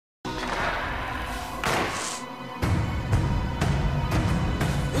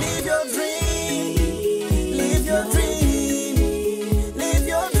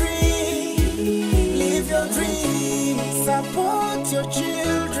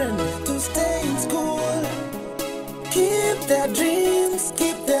children to stay in school. Keep their dreams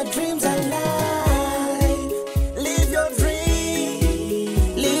alive. Live your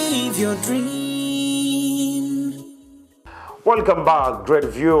dream, live your dream. Welcome back, great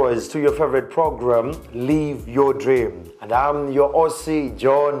viewers, to your favorite program, Live Your Dream. And I'm your OC,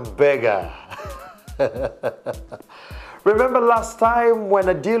 John Beggar. Remember last time when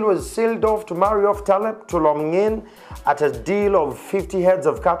a deal was sealed off to marry off Taleb to Longin at a deal of 50 heads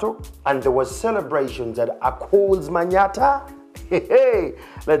of cattle? And there were celebrations at Akul's Manyata? Hey,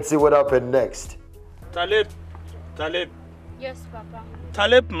 let's see what happened next. Taleb. Yes, Papa.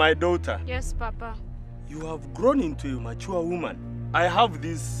 Taleb, my daughter. Yes, Papa. You have grown into a mature woman. I have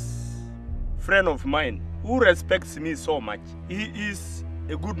this friend of mine who respects me so much. He is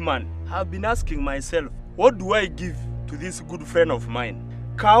a good man. I've been asking myself, what do I give to this good friend of mine?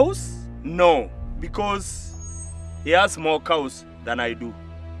 Cows? No, because he has more cows than I do.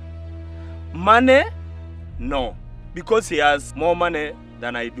 Money? No, because he has more money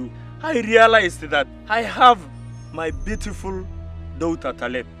than I do. I realized that I have my beautiful daughter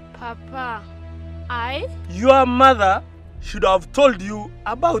Taleb. Papa, Your mother should have told you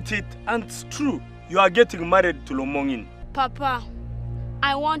about it, and it's true. You are getting married to Lomongin. Papa,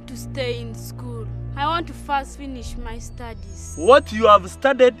 I want to stay in school. I want to first finish my studies. What you have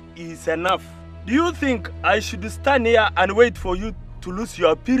studied is enough. Do you think I should stand here and wait for you to lose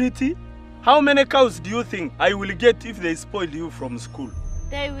your purity? How many cows do you think I will get if they spoil you from school?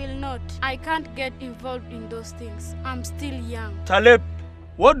 They will not. I can't get involved in those things. I'm still young. Taleb,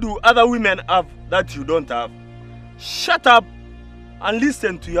 what do other women have that you don't have? Shut up and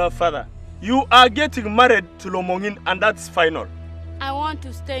listen to your father. You are getting married to Lomongin, and that's final. I want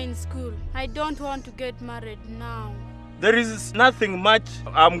to stay in school. I don't want to get married now. There is nothing much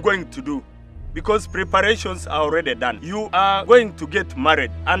I'm going to do because preparations are already done. You are going to get married,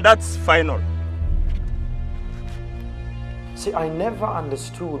 and that's final. See, I never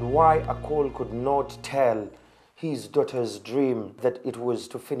understood why Akol could not tell his daughter's dream that it was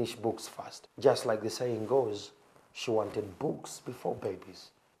to finish books first. Just like the saying goes, she wanted books before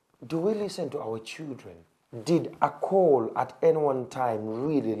babies. Do we listen to our children? Did Akol at any one time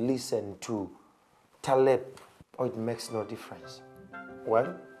really listen to Taleb, or it makes no difference?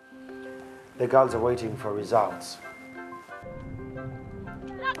 Well, the girls are waiting for results.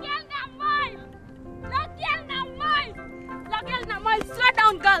 Slow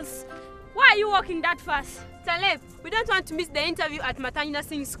down, girls. Why are you walking that fast? Taleb, we don't want to miss the interview at Matanya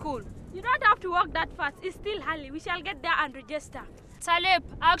Singh School. You don't have to walk that fast. It's still early. We shall get there and register. Taleb,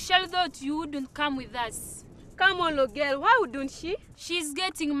 I actually thought you wouldn't come with us. Come on, little girl. Why wouldn't she? She's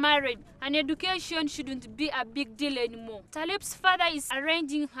getting married, and education shouldn't be a big deal anymore. Taleb's father is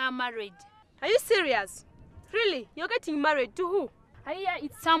arranging her marriage. Are you serious? Really? You're getting married to who? I hear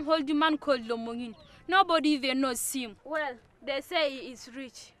it's some old man called Lomongin. Nobody even knows him. Well, they say he is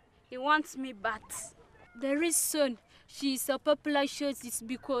rich. He wants me, but the reason she is so popular shows is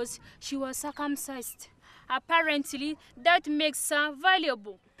because she was circumcised. Apparently, that makes her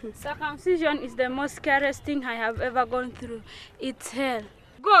valuable. Circumcision is the most scariest thing I have ever gone through. It's hell.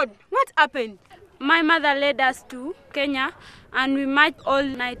 God, what happened? My mother led us to Kenya and we marched all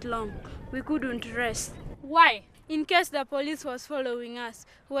night long. We couldn't rest. Why? In case the police was following us,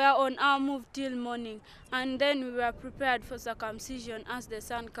 we were on our move till morning, and then we were prepared for circumcision as the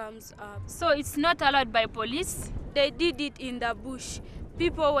sun comes up. So it's not allowed by police? They did it in the bush.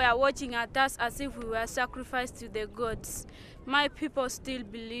 People were watching at us as if we were sacrificed to the gods. My people still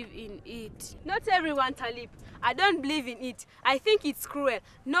believe in it. Not everyone, Talib. I don't believe in it. I think it's cruel.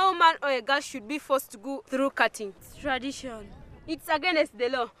 No man or a girl should be forced to go through cutting. It's tradition. It's against the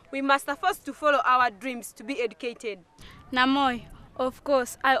law. We must be forced to follow our dreams to be educated. Namoy, of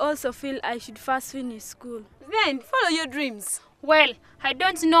course, I also feel I should first finish school. Then follow your dreams. Well, I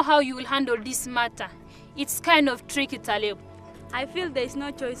don't know how you will handle this matter. It's kind of tricky, Talib. I feel there is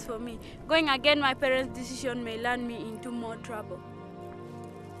no choice for me. Going against my parents' decision may land me into more trouble.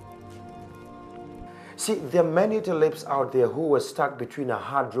 See, there are many Talibs out there who were stuck between a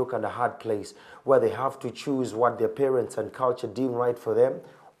hard rock and a hard place where they have to choose what their parents and culture deem right for them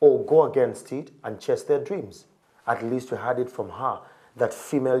or go against it and chase their dreams. At least we heard it from her that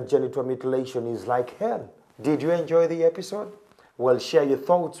female genital mutilation is like hell. Did you enjoy the episode? Well, share your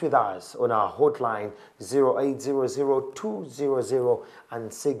thoughts with us on our hotline 0800-200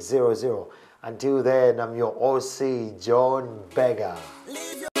 and 600. Until then, I'm your OC, John Beggar.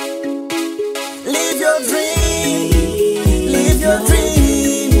 Live your dream. Live your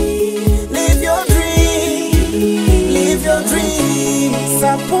dream. Live your dream. Live your dream.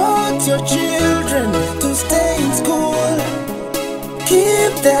 Support your children to stay in school. Keep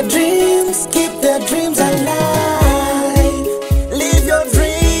keep their dreams, keep